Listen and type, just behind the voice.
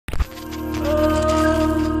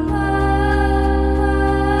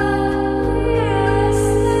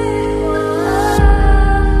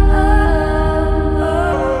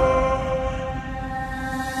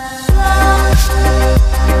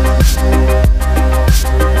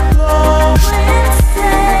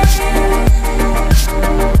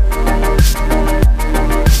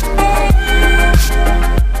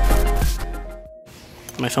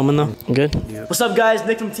filming though? I'm good? Yeah. What's up guys,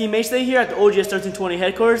 Nick from Team HDAY here at the OGS 1320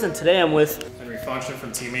 headquarters, and today I'm with Henry Function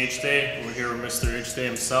from Team HDAY. We're here with Mr. HDAY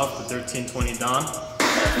himself, the 1320 Don.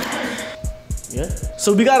 Yeah.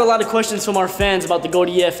 So we got a lot of questions from our fans about the Goat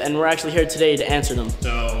EF, and we're actually here today to answer them. So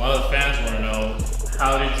a lot of the fans want to know,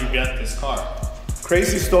 how did you get this car?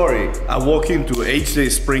 Crazy story. I walk into HDAY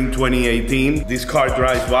Spring 2018. This car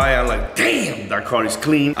drives by. I'm like, damn, that car is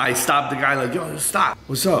clean. I stop the guy like, yo, stop.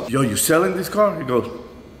 What's up? Yo, you selling this car? He goes,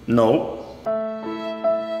 no.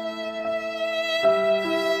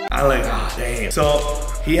 I'm like, oh, damn. So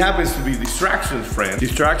he happens to be Distraction's friend.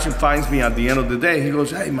 Distraction finds me at the end of the day. He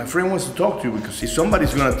goes, hey, my friend wants to talk to you because if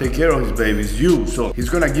somebody's gonna take care of his baby, it's you. So he's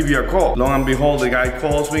gonna give you a call. Long and behold, the guy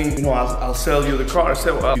calls me, you know, I'll sell you the car. I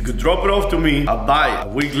said, well, you could drop it off to me, I'll buy it. A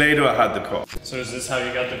week later, I had the car. So is this how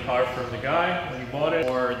you got the car from the guy when you bought it,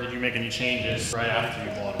 or did you make any changes right after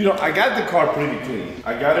you bought it? You know, I got the car pretty clean.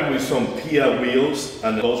 I got it with some Kia wheels,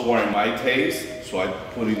 and those weren't my taste. So I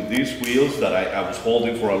put in these wheels that I was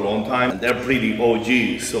holding for a long time, and they're pretty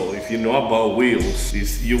OG. So if you know about wheels,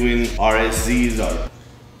 these Ewing RSZs are.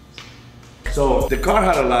 So the car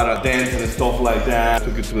had a lot of dents and stuff like that.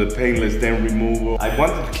 Took it to the paintless dent removal. I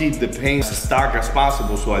wanted to keep the paint as stock as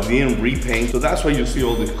possible, so I didn't repaint. So that's why you see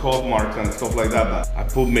all these coat marks and stuff like that. But I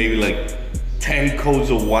put maybe like 10 coats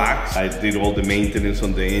of wax. I did all the maintenance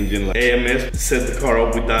on the engine, like AMS, set the car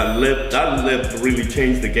up with that lip. That lip really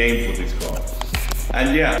changed the game for this car.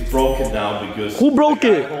 And yeah, it broke it down because who broke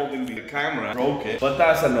it? Holding the camera broke it. But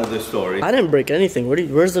that's another story. I didn't break anything.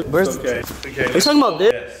 Where's the? Okay. Are you talking about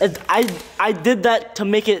this? Yes. I did that to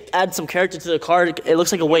make it add some character to the car. It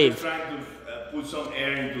looks like a wave. Trying to put some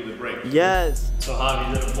air into the brake. Yes. So Javi,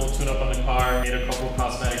 you did a full tune-up on the car, made a couple of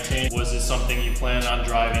cosmetic changes. Was it something you planned on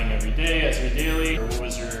driving every day as your daily, or what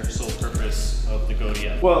was your sole purpose of the Goat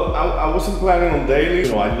EF? Well, I wasn't planning on daily.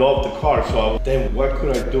 You know, I love the car, so then what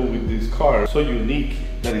could I do with this car? So unique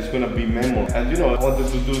that it's gonna be memorable. And you know, I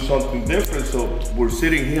wanted to do something different, so we're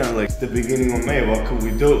sitting here like the beginning of May, what could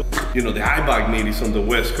we do? You know, the high-back meet is on the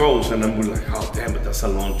West Coast, and then we're like, oh damn it, that's a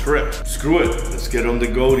long trip. Screw it, let's get on the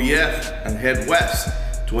Goat EF and head west.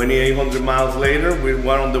 2,800 miles later, we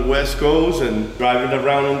went on the West Coast and driving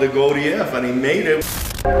around on the Goat EF, and he made it.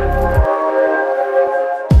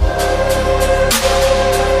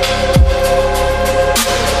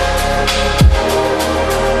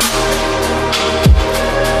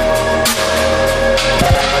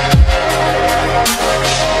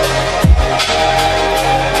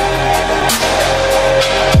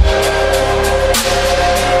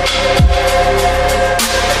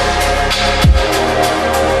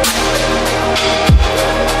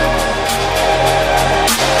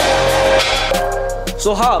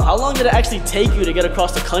 So Hob, how long did it actually take you to get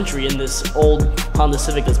across the country in this old Honda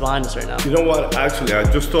Civic that's behind us right now? You know what, actually,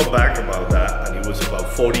 I just thought back about that, and it was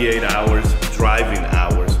about 48 hours, driving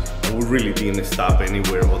hours, and we really didn't stop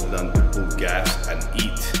anywhere other than to put gas and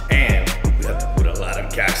eat. And we had to put a lot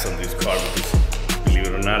of gas on this car because, believe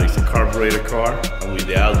it or not, it's a carburetor car, and with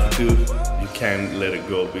the altitude, you can't let it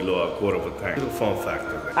go below a quarter of a tank. Little fun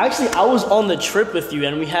factor. Actually, I was on the trip with you,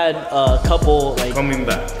 and we had a couple like coming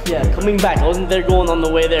back. Yeah, coming back. I wasn't there going on the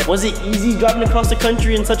way there. Was it easy driving across the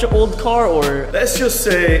country in such an old car, or? Let's just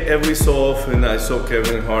say every so often I saw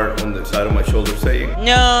Kevin Hart on the side of my shoulder saying,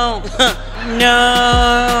 no,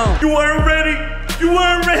 no. You weren't ready. You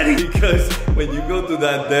weren't ready. Because when you go to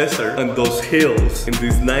that desert and those hills in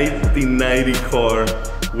this 1990 car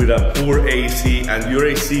with a poor AC, and your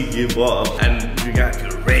AC give up, and you got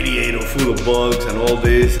your radiator full of bugs and all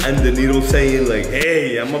this, and the needle saying like,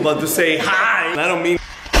 hey, I'm about to say hi. And I don't mean,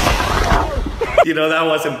 you know, that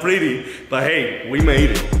wasn't pretty, but hey, we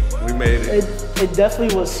made it. We made it. It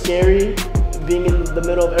definitely was scary being in the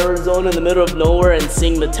middle of Arizona, in the middle of nowhere, and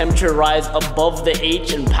seeing the temperature rise above the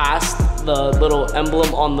H and past the little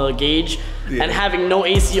emblem on the gauge. Yeah. And having no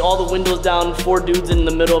AC, all the windows down, 4 dudes in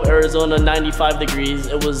the middle of Arizona, 95 degrees,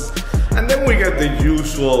 it was... And then we got the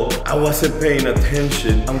usual, I wasn't paying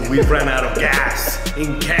attention, and we ran out of gas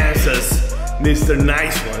in Kansas, Mr.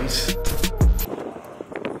 Nice Ones.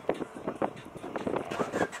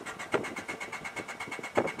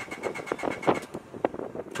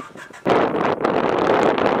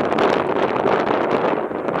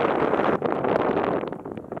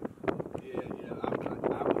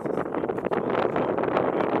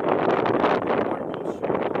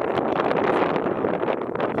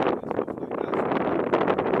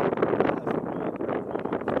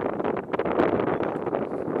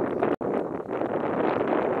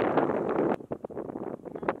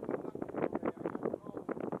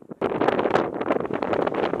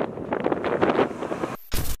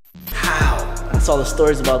 saw the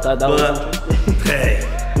stories about that. That was interesting.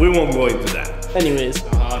 Hey, we won't go into that. Anyways.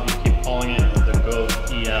 You keep calling it the GOAT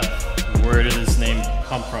EF. Where did this name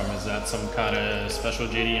come from? Is that some kind of special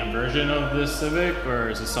JDM version of this Civic, or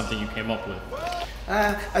is this something you came up with?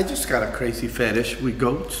 I just got a crazy fetish with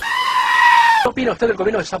goats. ¿Qué opina usted del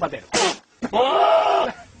gobierno de Zapatero?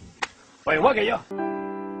 Pues igual que yo.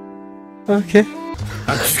 Okay.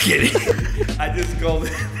 I'm just kidding. I just called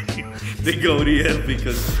it the GOAT EF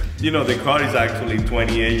because, you know, the car is actually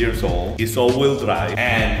 28 years old. It's all-wheel drive.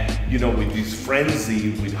 And, you know, with this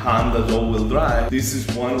frenzy with Honda's all-wheel drive, this is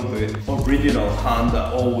one of the original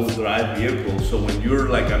Honda all-wheel drive vehicles. So when you're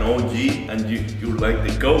like an OG and you're like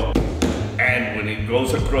the GOAT, and when it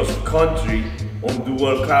goes across the country on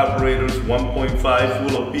dual carburetors, 1.5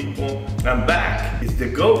 full of people, and back, it's the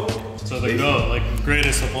GOAT. So the GOAT, like the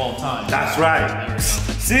greatest of all time. That's right.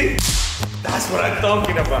 See? That's what I'm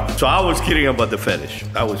talking about. So I was kidding about the fetish.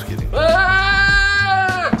 I was kidding. But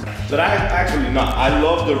I actually not. I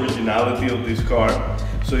love the originality of this car.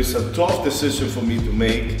 So it's a tough decision for me to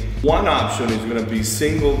make. One option is gonna be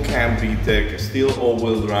single cam VTEC, still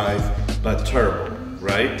all-wheel drive, but turbo,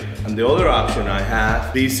 right? And the other option I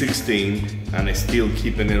have, V16, and it's still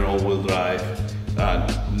keeping it all-wheel drive,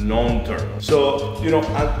 non-turbo. So, you know,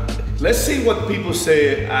 let's see what people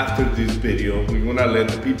say after this video. We're gonna let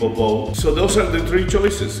the people vote. So those are the three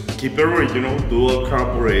choices. Keep it original, dual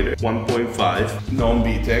carburetor, 1.5,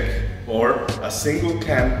 non-VTEC, or a single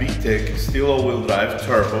cam VTEC, still all-wheel drive,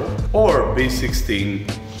 turbo, or V16,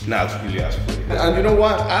 naturally aspirated. And you know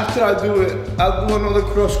what? After I do it, I'll do another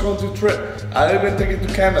cross-country trip. I'll even take it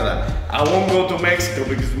to Canada. I won't go to Mexico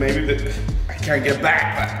because maybe I can't get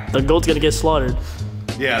back. The GOAT's gonna get slaughtered.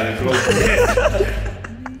 Yeah, the GOAT.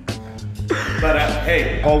 But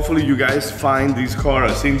hey, hopefully you guys find this car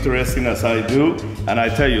as interesting as I do. And I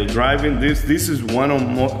tell you, driving this is one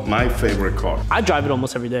of my favorite cars. I drive it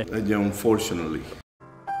almost every day. Yeah, unfortunately.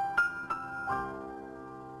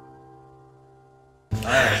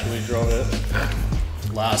 I actually drove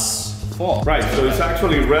it last fall. Right, so it's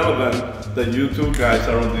actually relevant that you two guys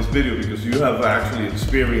are on this video because you have actually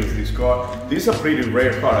experienced this car. This is a pretty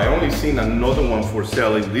rare car. I only seen another one for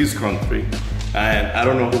sale in this country. And I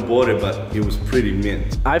don't know who bought it, but it was pretty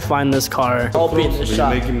mint. I find this car, I'll be in the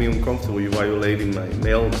shop. You're making me uncomfortable. You're violating my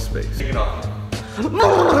male space. Take it off.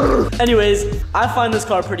 Anyways, I find this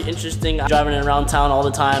car pretty interesting. I'm driving it around town all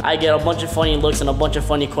the time. I get a bunch of funny looks and a bunch of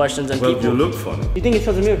funny questions, and well, people. You look funny. You think it's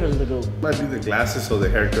because of me or because of the GOAT? Might be the glasses or the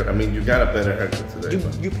haircut. I mean, you got a better haircut today.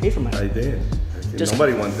 You paid for mine. I did.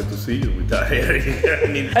 Nobody wanted to see you with that hair. I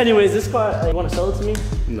mean, anyways, this car, you want to sell it to me?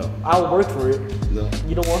 No. I'll work for it. No.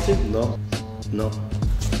 You don't want to? No. No.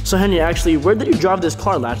 So Henry, actually, where did you drive this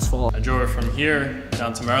car last fall? I drove it from here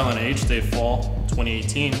down to Maryland at HDAY Fall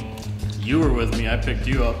 2018. You were with me. I picked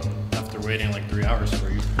you up after waiting like 3 hours for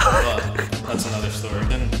you. But that's another story.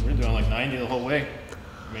 Then we were doing like 90 the whole way.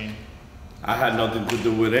 I mean, I had nothing to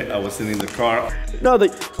do with it. I wasn't in the car. No,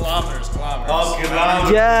 kilometers. Oh,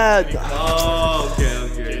 kilometers. Yeah. Oh,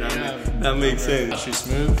 okay. That makes sense. Actually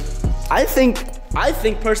smooth. I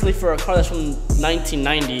think personally for a car that's from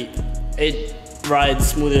 1990, it rides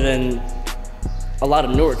smoother than a lot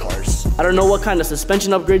of newer cars. I don't know what kind of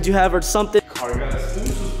suspension upgrades you have or something. Car got a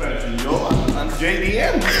smooth suspension, yo. I'm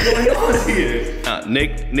JDM. What's going on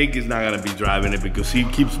here? Nick is not gonna be driving it because he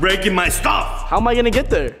keeps breaking my stuff. How am I gonna get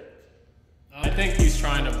there? I think he's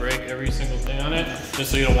trying to break every single thing on it,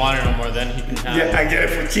 just so you don't want it no more. Then he can have it. Yeah, I get it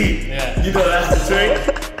for cheap. Yeah. You know that's the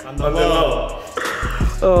trick. On the low.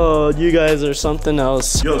 Oh, you guys are something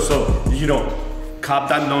else. Yo, so you know, cop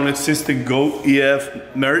that non-existent GOAT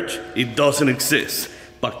EF merch. It doesn't exist,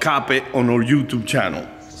 but cop it on our YouTube channel.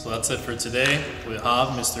 So that's it for today with Jav,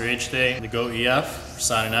 Mr. HDAY, the GOAT EF. We're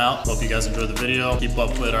signing out. Hope you guys enjoyed the video. Keep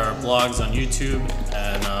up with our vlogs on YouTube,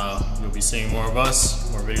 and you'll be seeing more of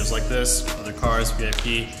us, more videos like this, other cars,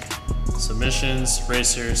 VIP, submissions,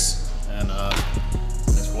 racers, and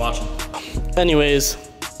thanks for watching. Anyways,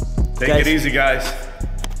 take guys. it easy, guys.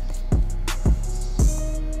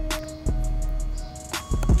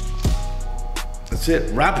 That's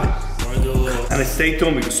it. Wrap it. And stay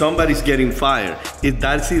tuned because somebody's getting fired.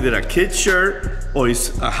 That's either a kid's shirt or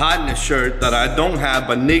it's a hotness shirt that I don't have,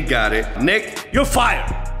 but Nick got it. Nick, you're fired.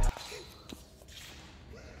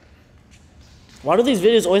 Why do these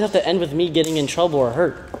videos always have to end with me getting in trouble or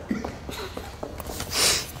hurt?